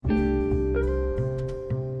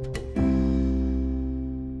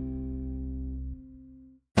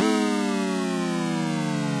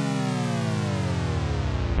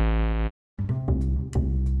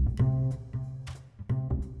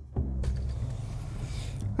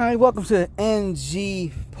All right, welcome to the NG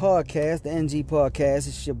Podcast. The NG Podcast.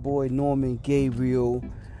 It's your boy Norman Gabriel,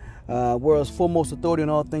 world's foremost authority on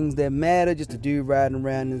all things that matter. Just a dude riding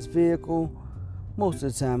around in his vehicle, most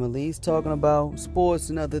of the time at least, talking about sports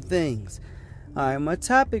and other things. All right, my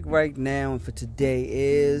topic right now for today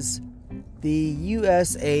is the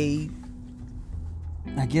USA.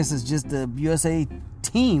 I guess it's just the USA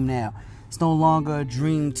team now. It's no longer a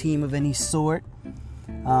dream team of any sort.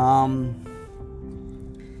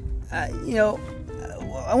 I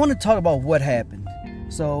want to talk about what happened.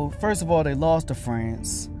 So, first of all, they lost to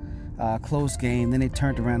France, close game. Then they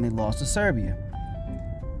turned around and they lost to Serbia.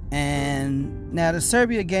 And now the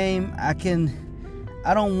Serbia game, I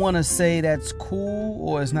don't want to say that's cool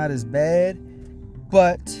or it's not as bad,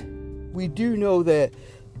 but we do know that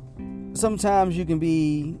sometimes you can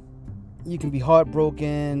be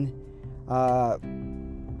heartbroken.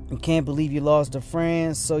 You can't believe you lost to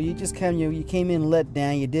France, so you came in let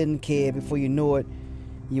down. You didn't care. Before you know it,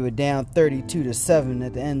 you were down 32-7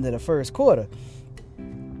 at the end of the first quarter.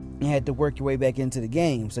 You had to work your way back into the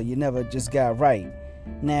game, so you never just got right.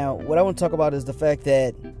 Now, what I want to talk about is the fact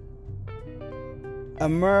that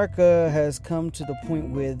America has come to the point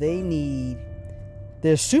where they need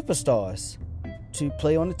their superstars to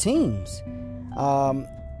play on the teams.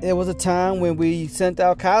 There was a time when we sent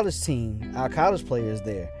our college players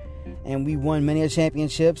there, and we won many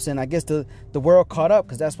championships, and I guess the world caught up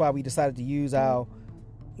because that's why we decided to use our,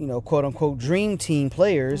 quote unquote dream team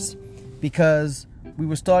players, because we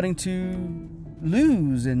were starting to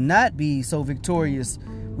lose and not be so victorious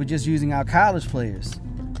with just using our college players.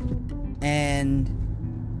 And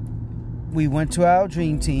we went to our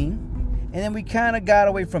dream team, and then we kind of got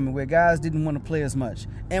away from it where guys didn't want to play as much,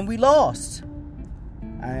 and we lost.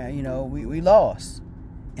 We lost.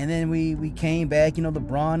 And then we came back,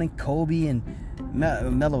 LeBron and Kobe and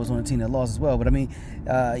Melo was on the team that lost as well. But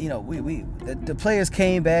the players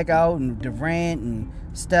came back out, and Durant and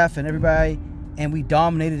Steph and everybody, and we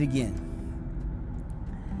dominated again.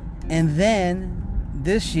 And then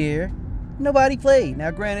this year, nobody played.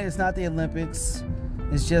 Now, granted, it's not the Olympics.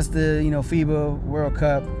 It's just the, FIBA World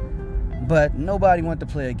Cup. But nobody wanted to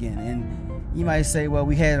play again. And you might say, well,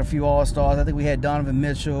 we had a few All-Stars. I think we had Donovan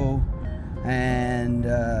Mitchell and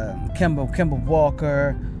Kemba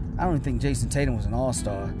Walker. I don't even think Jason Tatum was an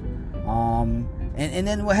All-Star. And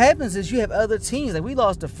then what happens is you have other teams. Like we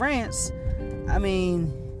lost to France. I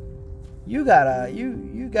mean, you got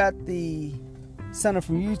the center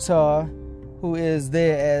from Utah who is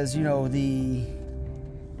there as the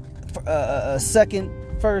second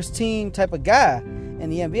first team type of guy in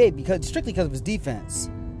the NBA strictly because of his defense.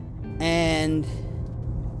 And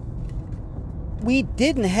we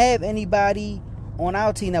didn't have anybody on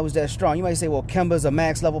our team that was that strong. You might say, well, Kemba's a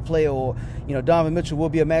max level player, or Donovan Mitchell will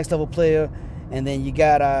be a max level player, and then you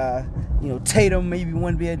got Tatum maybe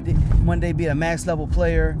one day be a max level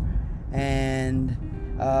player, and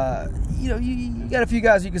you got a few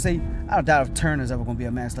guys you can say, I don't doubt if Turner's ever going to be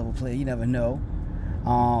a max level player. You never know.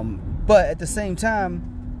 But at the same time,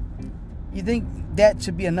 you think that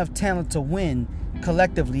should be enough talent to win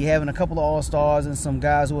collectively, having a couple of All-Stars and some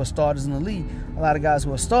guys who are starters in the league, a lot of guys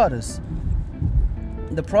who are starters.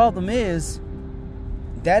 The problem is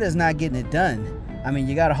that is not getting it done. I mean,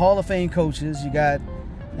 you got a Hall of Fame coaches, you got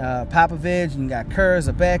Popovich, and you got Kerr as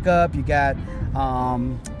a backup, you got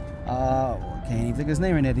can't even think of his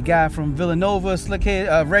name right there, the guy from Villanova,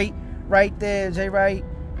 slickhead, right there, Jay Wright,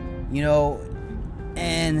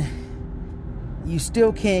 and you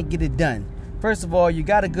still can't get it done. First of all, you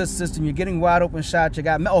got a good system. You're getting wide open shots. You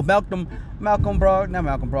got Malcolm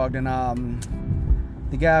Brogdon,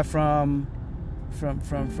 the guy from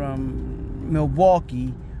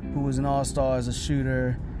Milwaukee, who was an All-Star as a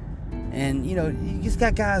shooter, and you just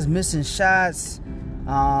got guys missing shots.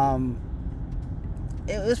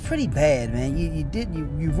 It was pretty bad, man.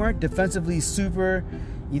 You weren't defensively super.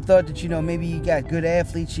 You thought that maybe you got good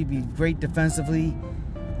athletes, you'd be great defensively.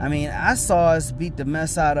 I mean, I saw us beat the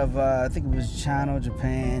mess out of, I think it was China or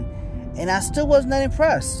Japan, and I still wasn't that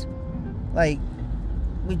impressed. Like,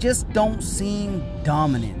 we just don't seem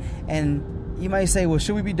dominant. And you might say, well,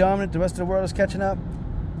 should we be dominant? The rest of the world is catching up.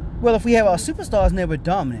 Well, if we have our superstars never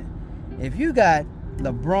dominant, if you got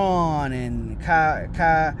LeBron and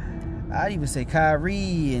I'd even say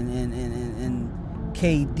Kyrie and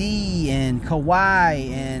KD and Kawhi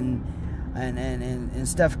and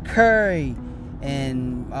Steph Curry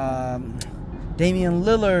and Damian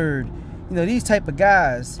Lillard, these type of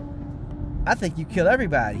guys, I think you kill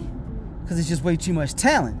everybody because it's just way too much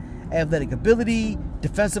talent. Athletic ability,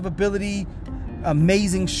 defensive ability,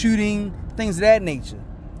 amazing shooting, things of that nature.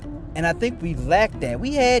 And I think we lacked that.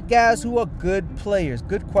 We had guys who are good players,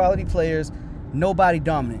 good quality players, nobody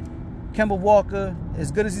dominant. Kemba Walker,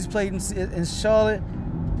 as good as he's played in Charlotte,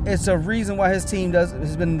 it's a reason why his team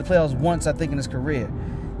has been in the playoffs once, I think, in his career.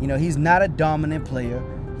 He's not a dominant player.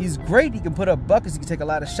 He's great. He can put up buckets. He can take a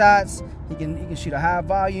lot of shots. He can shoot a high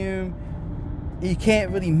volume. He can't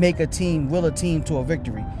really make will a team to a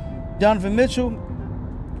victory. Donovan Mitchell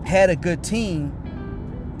had a good team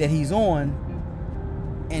that he's on,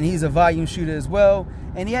 and he's a volume shooter as well.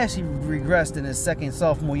 And he actually regressed in his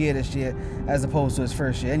sophomore year this year as opposed to his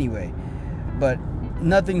first year anyway. But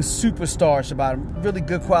nothing superstarish about him. Really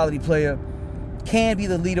good quality player. Can be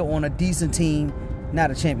the leader on a decent team, not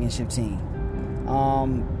a championship team.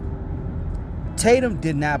 Tatum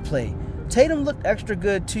did not play. Tatum looked extra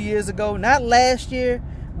good 2 years ago. Not last year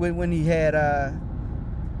when he had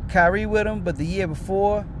Kyrie with him, but the year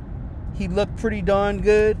before, he looked pretty darn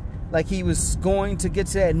good. Like he was going to get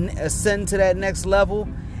to ascend to that next level.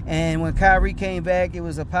 And when Kyrie came back, it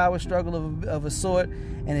was a power struggle of a sort,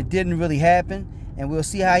 and it didn't really happen. And we'll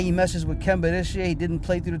see how he meshes with Kemba this year. He didn't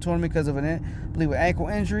play through the tournament because of an ankle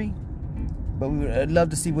injury. But I'd love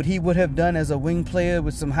to see what he would have done as a wing player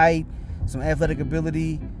with some height, some athletic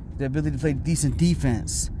ability, the ability to play decent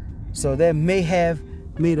defense. So that may have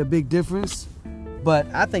made a big difference. But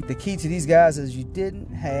I think the key to these guys is you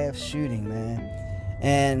didn't have shooting, man.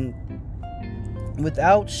 And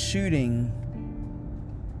without shooting,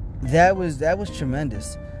 that was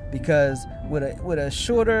tremendous. Because with a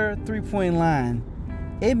shorter three-point line,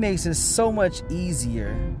 it makes it so much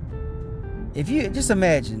easier. If you just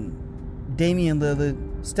imagine Damian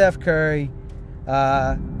Lillard, Steph Curry,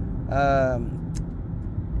 the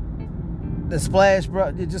Splash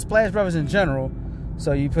Brothers in general.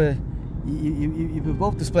 So you put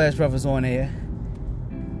both the Splash Brothers on there,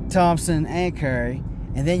 Thompson and Curry,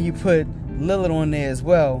 and then you put Lillard on there as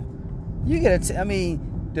well. You get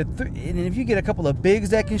and if you get a couple of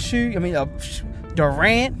bigs that can shoot,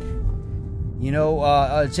 Durant,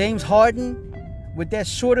 James Harden with that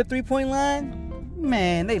shorter three-point line,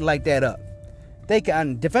 man, they light that up. They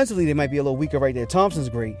can defensively, they might be a little weaker right there. Thompson's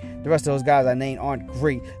great. The rest of those guys I named aren't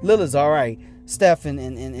great. Lillard's all right. Steph and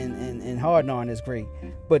Harden aren't as great.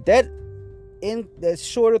 But that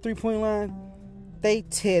shorter three-point line, they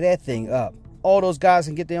tear that thing up. All those guys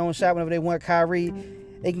can get their own shot whenever they want. Kyrie,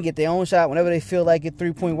 they can get their own shot whenever they feel like it,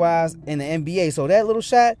 three-point wise in the NBA. So that little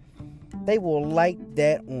shot, they will light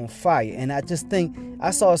that on fire. And I just think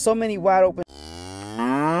I saw so many wide open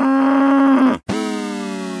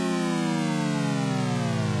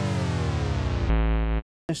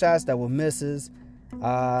shots that were misses.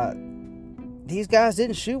 These guys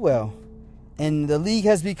didn't shoot well. And the league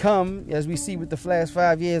has become, as we see with the last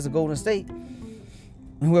 5 years of Golden State,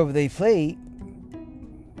 whoever they played,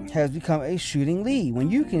 has become a shooting league. When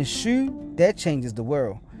you can shoot, that changes the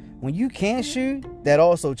world. When you can't shoot, that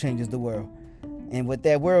also changes the world. And what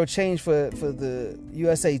that world changed for the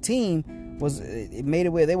USA team was it made it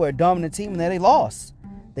where they were a dominant team and then they lost.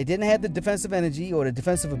 They didn't have the defensive energy or the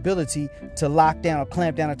defensive ability to lock down or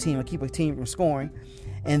clamp down a team or keep a team from scoring.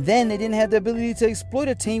 And then they didn't have the ability to exploit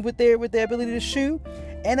a team with their ability to shoot.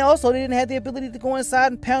 And also they didn't have the ability to go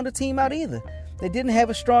inside and pound a team out either. They didn't have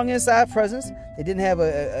a strong inside presence. They didn't have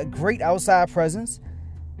a great outside presence.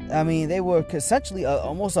 They were essentially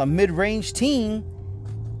almost a mid-range team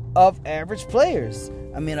of average players.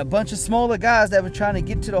 A bunch of smaller guys that were trying to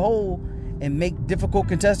get to the hole and make difficult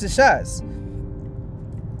contested shots.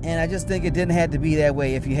 And I just think it didn't have to be that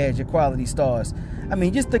way if you had your quality stars.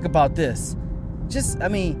 Just think about this. Pitch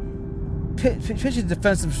your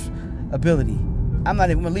defensive ability. I'm not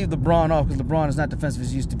even going to leave LeBron off because LeBron is not defensive as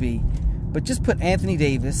he used to be. But just put Anthony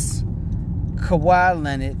Davis, Kawhi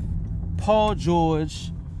Leonard, Paul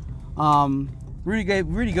George,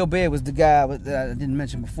 Rudy Gobert was the guy that I didn't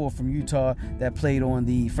mention before from Utah that played on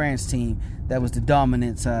the France team. That was the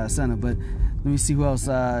dominant center. But let me see who else.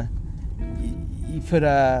 You put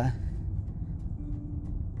a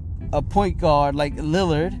point guard like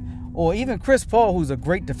Lillard, or even Chris Paul, who's a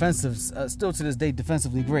great defensive, still to this day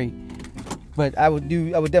defensively great. But I would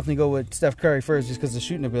definitely go with Steph Curry first just because of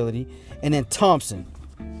shooting ability, and then Thompson.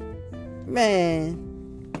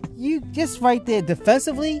 Man, you just right there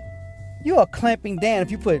defensively, you are clamping down.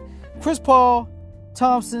 If you put Chris Paul,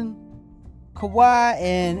 Thompson, Kawhi,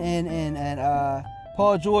 and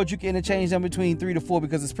Paul George, you can interchange them between 3 to 4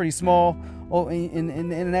 because it's pretty small in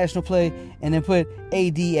international play, and then put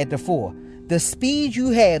AD at the 4. The speed you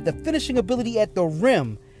have, the finishing ability at the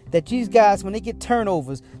rim, that these guys, when they get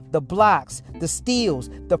turnovers, the blocks, the steals,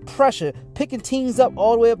 the pressure, picking teams up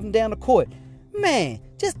all the way up and down the court. Man,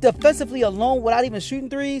 just defensively alone without even shooting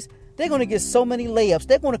threes, They're going to get so many layups.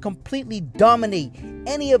 They're going to completely dominate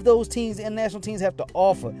any of those teams the international teams have to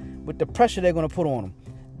offer with the pressure they're going to put on them.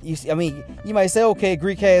 You might say, okay,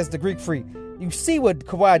 Greek has the Greek Freak. You see what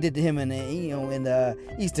Kawhi did to him in the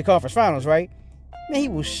Eastern Conference Finals, right? Man, he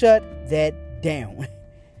will shut that down.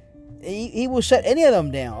 He will shut any of them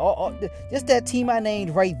down. Just that team I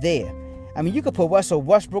named right there. I mean, you could put Russell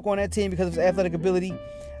Westbrook on that team because of his athletic ability.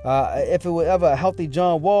 If it were ever a healthy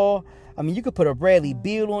John Wall, I mean, you could put a Bradley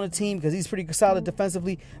Beal on the team because he's pretty solid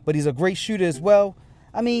defensively, but he's a great shooter as well.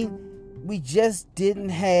 I mean, we just didn't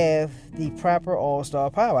have the proper all-star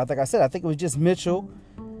power. I think it was just Mitchell,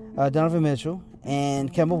 Donovan Mitchell,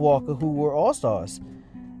 and Kemba Walker who were all-stars.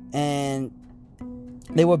 And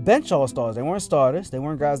they were bench all-stars. They weren't starters. They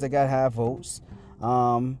weren't guys that got high votes.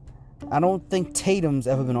 I don't think Tatum's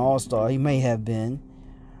ever been an all-star. He may have been.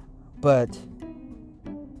 But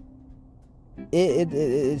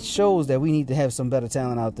it shows that we need to have some better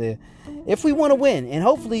talent out there if we want to win. And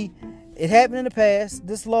hopefully it happened in the past.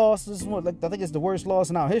 This loss, I think it's the worst loss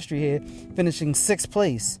in our history here, finishing 6th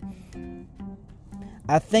place.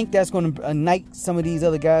 I think that's going to ignite some of these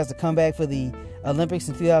other guys to come back for the Olympics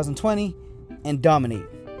in 2020 and dominate.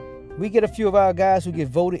 We get a few of our guys who get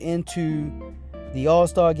voted into the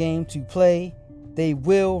All-Star game to play. They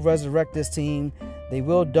will resurrect this team. They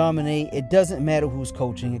will dominate. It doesn't matter who's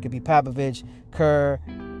coaching. It could be Popovich, Kerr,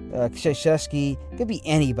 Krzyzewski. It could be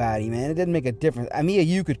anybody, man. It doesn't make a difference. I mean,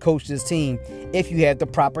 you could coach this team if you have the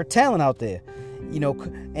proper talent out there.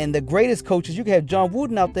 And the greatest coaches, you could have John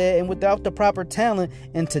Wooden out there, and without the proper talent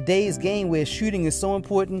in today's game where shooting is so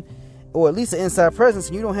important, or at least an inside presence,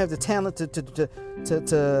 and you don't have the talent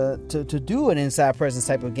to do an inside presence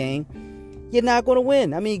type of game, you're not going to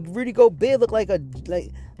win. I mean, Rudy Gobert looked like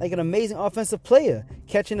an amazing offensive player,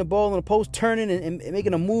 catching the ball in the post, turning and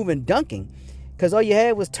making a move and dunking, because all you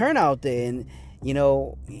had was turn out there, and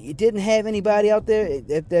you didn't have anybody out there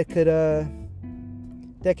that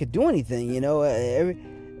could do anything. I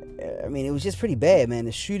mean, it was just pretty bad, man.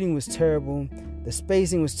 The shooting was terrible. The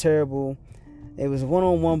spacing was terrible. It was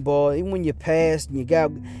one-on-one ball. Even when you passed and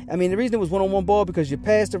the reason it was one-on-one ball because you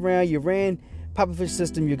passed around, you ran Popovich's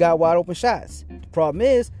system, you got wide open shots. The problem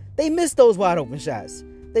is they missed those wide open shots.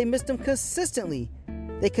 They missed them consistently.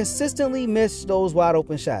 They consistently missed those wide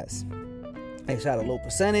open shots. They shot a low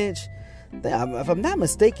percentage. If I'm not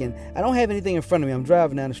mistaken, I don't have anything in front of me. I'm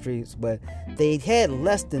driving down the streets, but they had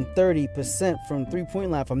less than 30% from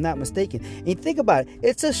three-point line, if I'm not mistaken. And you think about it,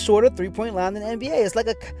 it's a shorter three-point line than the NBA.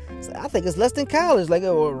 I think it's less than college,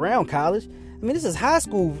 or around college. I mean, this is high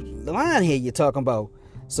school line here you're talking about.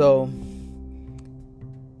 So,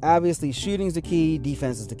 obviously, shooting's the key,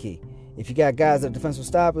 defense is the key. If you got guys that are defensive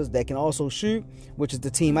stoppers that can also shoot, which is the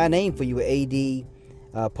team I named for you with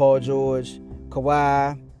AD, Paul George,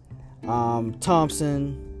 Kawhi,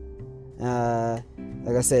 Thompson,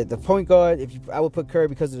 like I said, the point guard, I would put Curry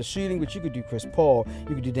because of the shooting, but you could do Chris Paul,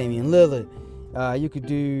 you could do Damian Lillard, you could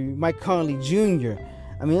do Mike Conley Jr.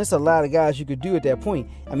 I mean, there's a lot of guys you could do at that point.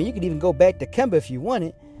 I mean, you could even go back to Kemba if you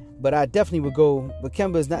wanted, but I definitely would go, but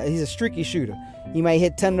he's a streaky shooter. He might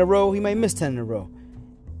hit 10 in a row, he might miss 10 in a row.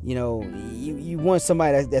 You want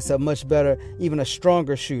somebody that's a much better, even a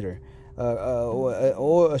stronger shooter,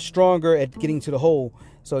 or a stronger at getting to the hole.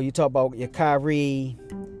 So you talk about your Kyrie,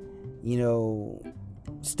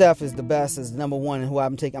 Steph is the best, is number one, and who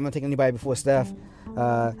I'm going to take anybody before Steph.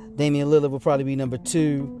 Damian Lillard will probably be number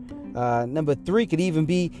 2. Number 3 could even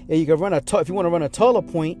be, you could run if you want to run a taller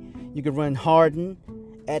point, you could run Harden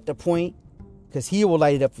at the point, because he will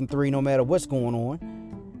light it up from 3 no matter what's going on,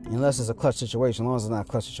 unless it's a clutch situation. As long as it's not a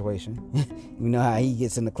clutch situation. You know how he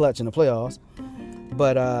gets in the clutch in the playoffs.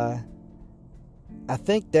 But I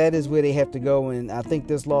think that is where they have to go, and I think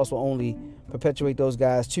this loss will only perpetuate those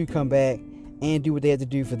guys to come back and do what they have to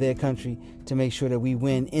do for their country to make sure that we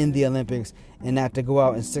win in the Olympics and not to go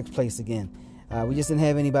out in 6th place again. We just didn't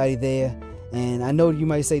have anybody there, and I know you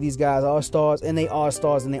might say these guys are stars, and they are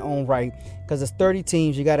stars in their own right, because it's 30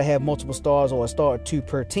 teams, you got to have multiple stars or a star or 2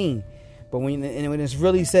 per team. But when it's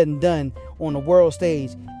really said and done on the world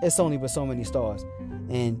stage, it's only with so many stars.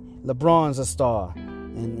 And LeBron's a star,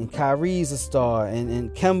 and Kyrie's a star,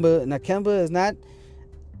 and Kemba. Now Kemba is not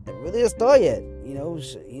really a star yet. I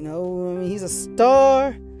mean, he's a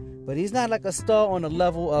star, but he's not like a star on the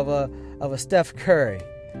level of a Steph Curry,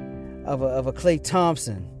 of a Klay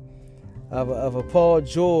Thompson, of a Paul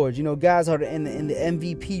George. Guys are in the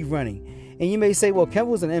MVP running. And you may say, well, Kemba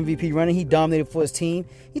was an MVP running. He dominated for his team.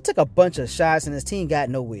 He took a bunch of shots and his team got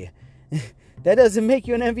nowhere. That doesn't make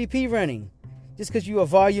you an MVP running. Just because you're a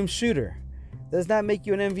volume shooter does not make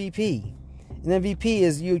you an MVP. An MVP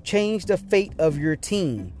is you change the fate of your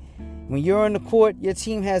team. When you're on the court, your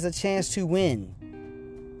team has a chance to win.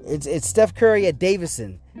 It's Steph Curry at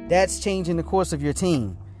Davidson. That's changing the course of your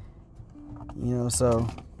team. So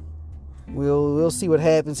we'll see what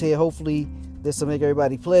happens here. Hopefully this will make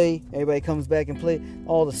everybody play. Everybody comes back and play.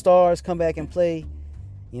 All the stars come back and play,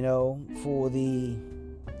 for the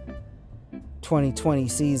 2020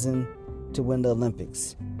 season to win the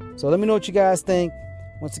Olympics. So let me know what you guys think.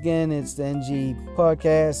 Once again, it's the NG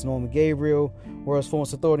Podcast. Norman Gabriel, World's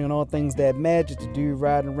Foremost Authority on all things that matter. To do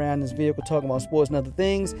riding around this vehicle talking about sports and other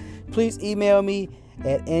things. Please email me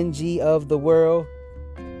at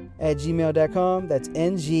ngoftheworld@gmail.com. That's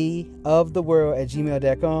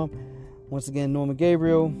ngoftheworld@gmail.com. Once again, Norman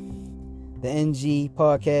Gabriel, the NG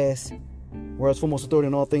Podcast, World's Foremost Authority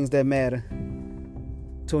on all things that matter.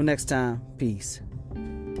 Till next time, peace.